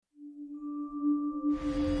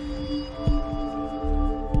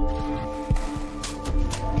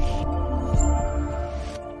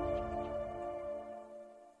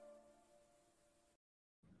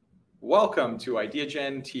Welcome to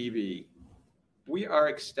IdeaGen TV. We are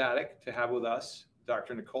ecstatic to have with us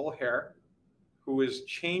Dr. Nicole Hayre, who is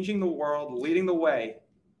changing the world, leading the way,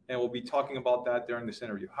 and we'll be talking about that during this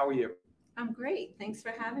interview. How are you? I'm great. Thanks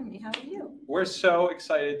for having me. How are you? We're so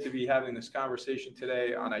excited to be having this conversation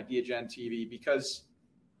today on IdeaGen TV because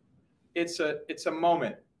it's a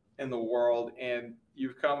moment in the world, and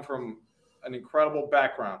you've come from an incredible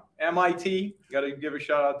background. MIT, got to give a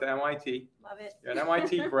shout out to MIT. Love it. You're an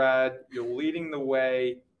MIT grad. You're leading the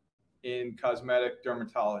way in cosmetic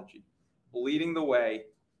dermatology, leading the way.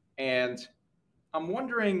 And I'm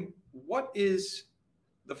wondering, what is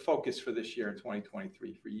the focus for this year in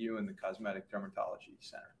 2023 for you and the Cosmetic Dermatology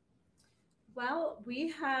Center? Well, we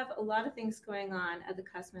have a lot of things going on at the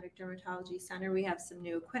Cosmetic Dermatology Center. We have some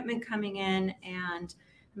new equipment coming in, and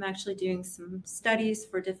I'm actually doing some studies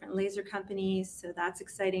for different laser companies, so that's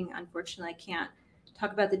exciting. Unfortunately, I can't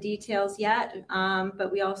talk about the details yet,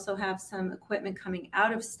 but we also have some equipment coming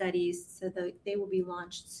out of studies, so that they will be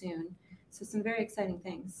launched soon. So some very exciting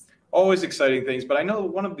things. Always exciting things, but I know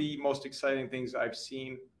one of the most exciting things I've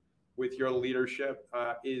seen with your leadership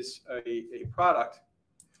is a product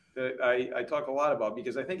that I talk a lot about,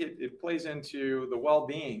 because I think it plays into the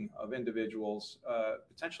well-being of individuals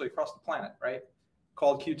potentially across the planet, right?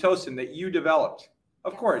 Called Qtocin, that you developed.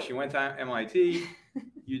 Of course, you went to MIT,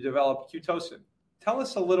 you developed Qtocin. Tell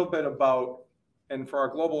us a little bit about, and for our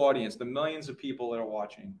global audience, the millions of people that are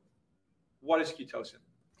watching, what is Qtocin?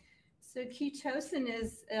 So Qtocin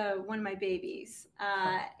is one of my babies,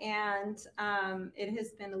 and it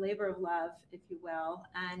has been a labor of love, if you will.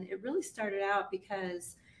 And it really started out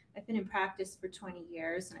because I've been in practice for 20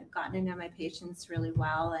 years, and I've gotten to know my patients really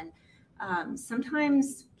well. And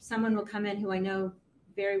sometimes someone will come in who I know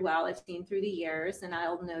very well, I've seen through the years, and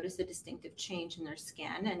I'll notice a distinctive change in their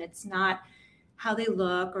skin. And it's not how they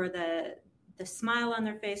look or the smile on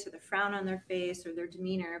their face or the frown on their face or their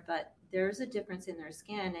demeanor, but there's a difference in their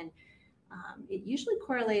skin. And it usually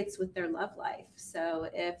correlates with their love life. So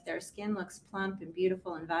if their skin looks plump and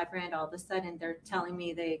beautiful and vibrant, all of a sudden they're telling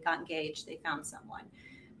me they got engaged, they found someone.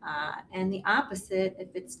 And the opposite, if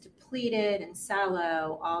it's depleted and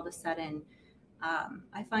sallow, all of a sudden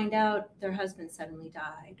I find out their husband suddenly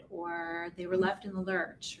died, or they were left in the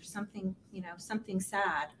lurch, or something, something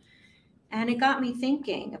sad. And it got me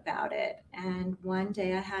thinking about it. And one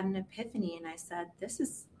day I had an epiphany, and I said, this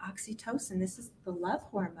is oxytocin. This is the love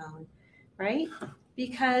hormone, right?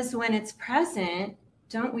 Because when it's present,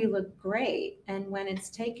 don't we look great? And when it's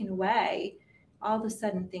taken away, all of a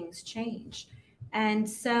sudden things change. And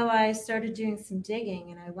so I started doing some digging,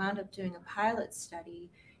 and I wound up doing a pilot study,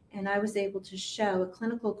 and I was able to show a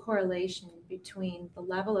clinical correlation between the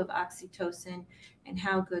level of oxytocin and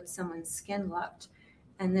how good someone's skin looked.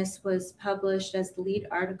 And this was published as the lead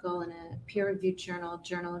article in a peer-reviewed journal,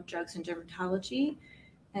 Journal of Drugs and Dermatology.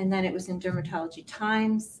 And then it was in Dermatology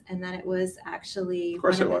Times. And then it was actually... Of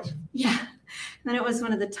course it was. Yeah. And then it was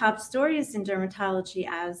one of the top stories in dermatology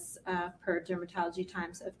as per Dermatology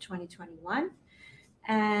Times of 2021.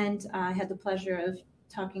 And I had the pleasure of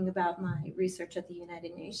talking about my research at the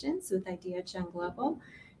United Nations with IdeaGen Global.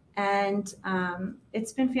 And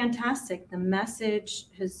it's been fantastic. The message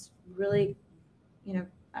has really,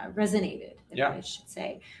 resonated, I should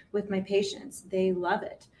say, with my patients. They love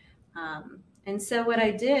it. And so what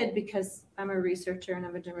I did, because I'm a researcher and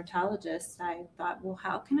I'm a dermatologist, I thought, well,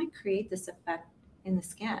 how can I create this effect in the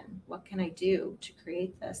skin? What can I do to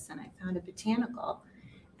create this? And I found a botanical.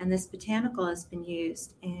 And this botanical has been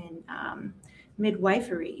used in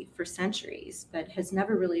midwifery for centuries, but has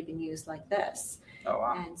never really been used like this. Oh,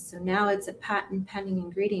 wow. And so now it's a patent pending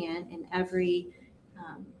ingredient in every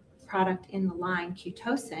product in the line,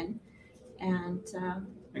 Qtocin. And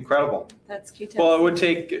incredible. That's Qtocin. Well, it would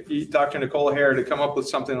take Dr. Nicole Hayre to come up with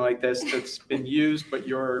something like this that's been used, but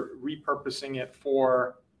you're repurposing it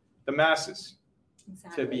for the masses.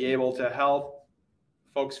 Exactly. To be able to help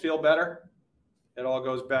folks feel better. It all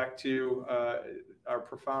goes back to our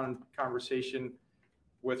profound conversation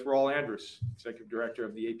with Raul Andrus, Executive Director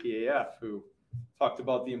of the APAF, who talked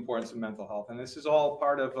about the importance of mental health. And this is all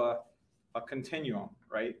part of a continuum,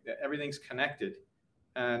 right? Everything's connected.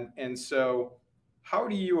 And so how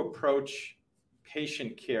do you approach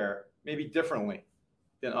patient care maybe differently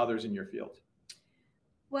than others in your field?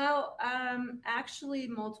 Well, actually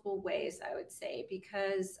multiple ways, I would say,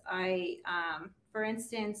 because for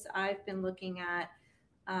instance, I've been looking at,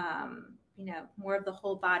 more of the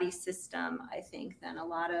whole body system, I think, than a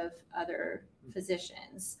lot of other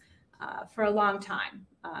physicians for a long time.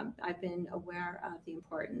 I've been aware of the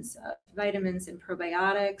importance of vitamins and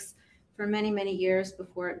probiotics for many, many years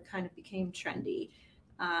before it kind of became trendy.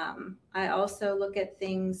 I also look at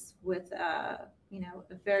things with, a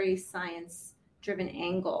very science-driven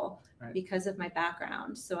angle because of my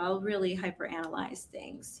background. So I'll really hyperanalyze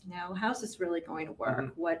things. How's this really going to work?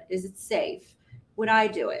 Mm-hmm. What is it safe? Would I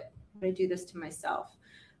do it? Would I do this to myself?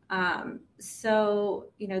 So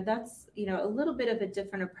that's a little bit of a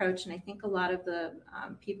different approach, and I think a lot of the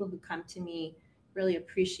people who come to me really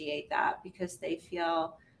appreciate that because they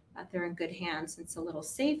feel that they're in good hands. It's a little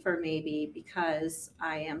safer maybe because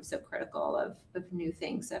I am so critical of new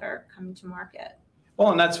things that are coming to market.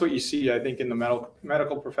 Well, and that's what you see, I think, in the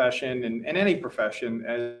medical profession and any profession,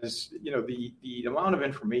 as the amount of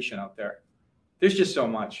information out there. There's just so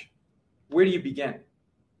much. Where do you begin,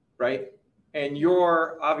 right? And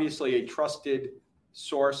you're obviously a trusted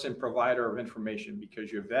source and provider of information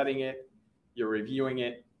because you're vetting it, you're reviewing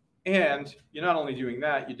it, and you're not only doing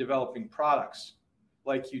that, you're developing products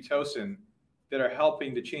like Qtocin that are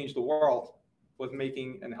helping to change the world with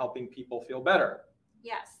making and helping people feel better.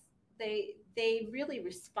 Yes, they really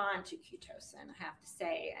respond to Qtocin, I have to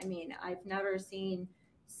say. I mean, I've never seen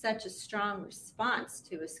such a strong response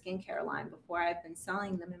to a skincare line before. I've been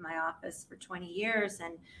selling them in my office for 20 years,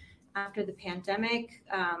 and after the pandemic,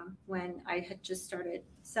 when I had just started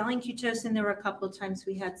selling Qtocin, there were a couple of times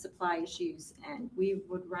we had supply issues and we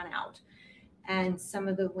would run out. And some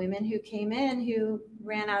of the women who came in who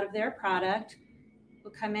ran out of their product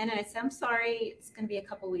would come in and I'd say, I'm sorry, it's going to be a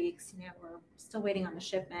couple weeks. We're still waiting on the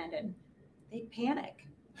shipment. And they panic.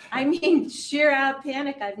 I mean, sheer out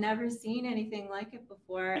panic. I've never seen anything like it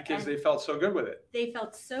before. Because they felt so good with it. They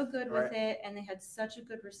felt so good with it, and they had such a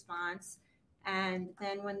good response. And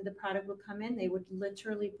then when the product would come in, they would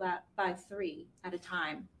literally buy 3 at a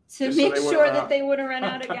time to make sure that they wouldn't run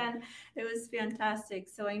out again. It was fantastic.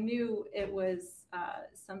 So I knew it was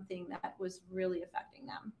something that was really affecting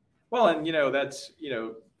them. Well, and that's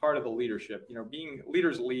part of the leadership. Being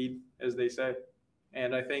leaders lead, as they say.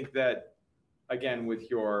 And I think that, again,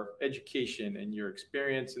 with your education and your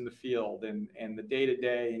experience in the field and the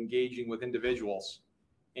day-to-day engaging with individuals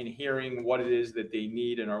and hearing what it is that they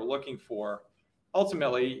need and are looking for,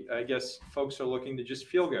 ultimately, I guess folks are looking to just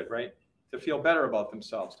feel good, right? To feel better about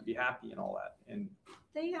themselves, to be happy and all that. And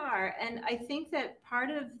they are. And I think that part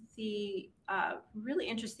of the really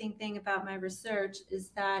interesting thing about my research is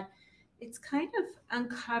that it's kind of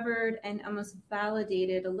uncovered and almost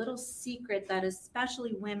validated a little secret that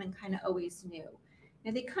especially women kind of always knew.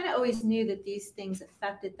 They kind of always knew that these things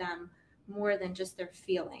affected them more than just their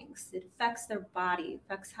feelings. It affects their body,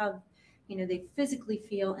 affects how they physically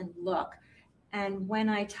feel and look. And when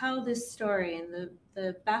I tell this story and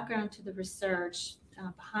the background to the research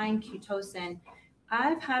behind Qtocin,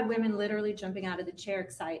 I've had women literally jumping out of the chair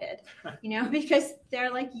excited, because they're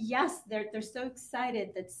like, yes, they're so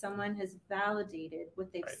excited that someone has validated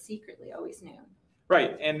what they've secretly always known.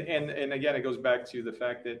 Right. And again, it goes back to the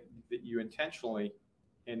fact that you intentionally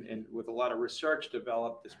and with a lot of research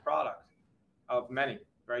developed this product of many,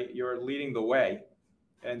 right? You're leading the way.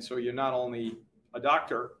 And so you're not only a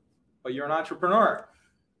doctor, but you're an entrepreneur,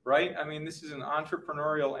 right? I mean, this is an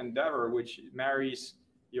entrepreneurial endeavor which marries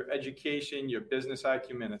your education, your business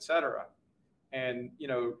acumen, et cetera. And,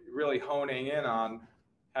 really honing in on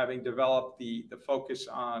having developed the focus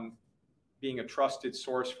on being a trusted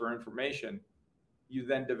source for information, you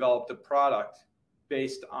then developed a product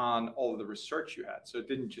based on all of the research you had. So it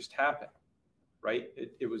didn't just happen, right?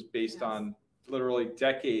 It was based on literally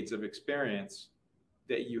decades of experience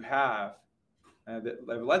that you have that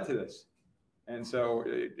have led to this. And so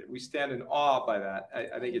we stand in awe by that.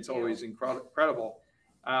 I think it's always incredible.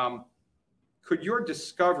 Could your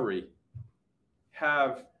discovery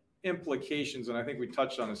have implications? And I think we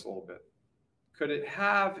touched on this a little bit. Could it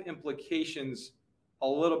have implications a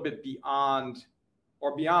little bit beyond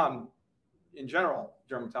in general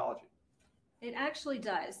dermatology? It actually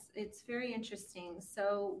does. It's very interesting.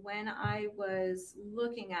 So when I was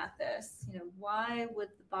looking at this, why would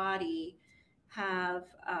the body have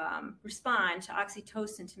respond to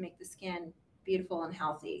oxytocin to make the skin beautiful and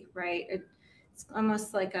healthy, right? It's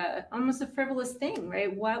almost like a frivolous thing,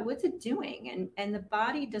 right? What's it doing? And the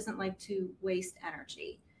body doesn't like to waste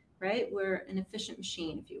energy, right? We're an efficient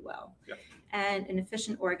machine, if you will, and an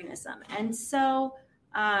efficient organism. And so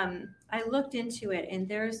I looked into it, and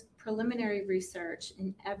there's preliminary research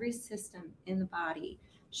in every system in the body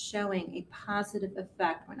showing a positive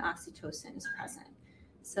effect when oxytocin is present.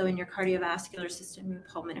 So in your cardiovascular system, your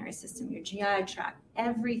pulmonary system, your GI tract,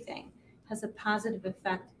 everything has a positive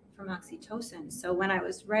effect from oxytocin. So when I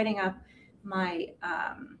was writing up my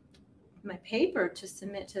my paper to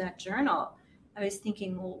submit to that journal, I was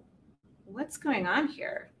thinking, well, what's going on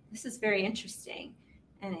here? This is very interesting.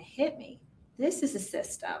 And it hit me. this is a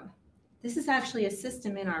system. This is actually a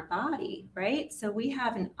system in our body, right? So we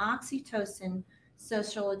have an oxytocin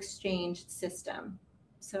social exchange system.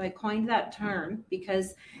 So I coined that term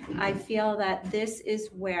because I feel that this is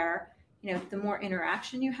where, the more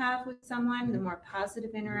interaction you have with someone, the more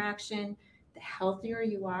positive interaction, the healthier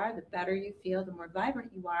you are, the better you feel, the more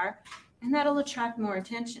vibrant you are, and that'll attract more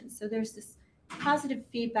attention. So there's this positive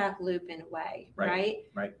feedback loop in a way, right?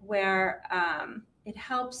 Where it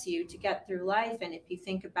helps you to get through life. And if you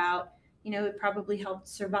think about, it probably helped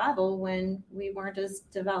survival when we weren't as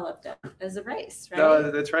developed as a race, right?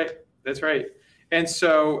 No, that's right. That's right. And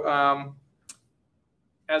so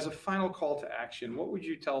as a final call to action, what would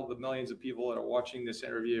you tell the millions of people that are watching this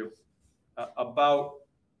interview about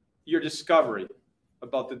your discovery,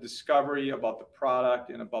 about the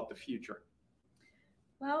product, and about the future?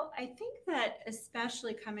 Well, I think that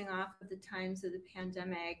especially coming off of the times of the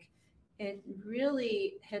pandemic, it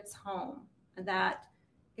really hits home that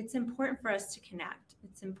it's important for us to connect.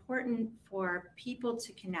 It's important for people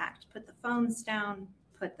to connect, put the phones down,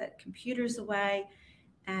 put the computers away,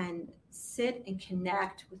 and sit and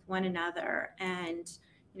connect with one another, and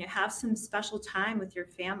have some special time with your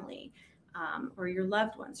family, or your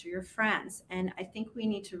loved ones or your friends. And I think we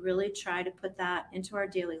need to really try to put that into our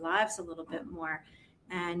daily lives a little bit more.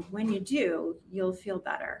 And when you do, you'll feel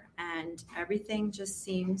better, and everything just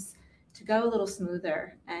seems to go a little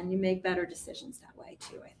smoother, and you make better decisions that way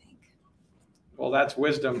too, I think. Well, that's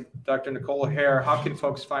wisdom. Dr. Nicole Hayre, how can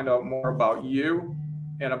folks find out more about you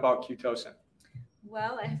and about Qtocin?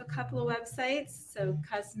 Well, I have a couple of websites, so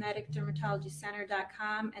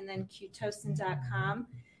cosmeticdermatologycenter.com and then qtocin.com,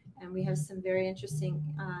 and we have some very interesting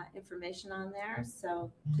information on there,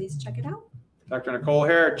 so please check it out. Dr. Nicole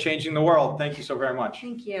Hayre, changing the world. Thank you so very much.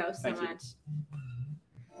 Thank you so much.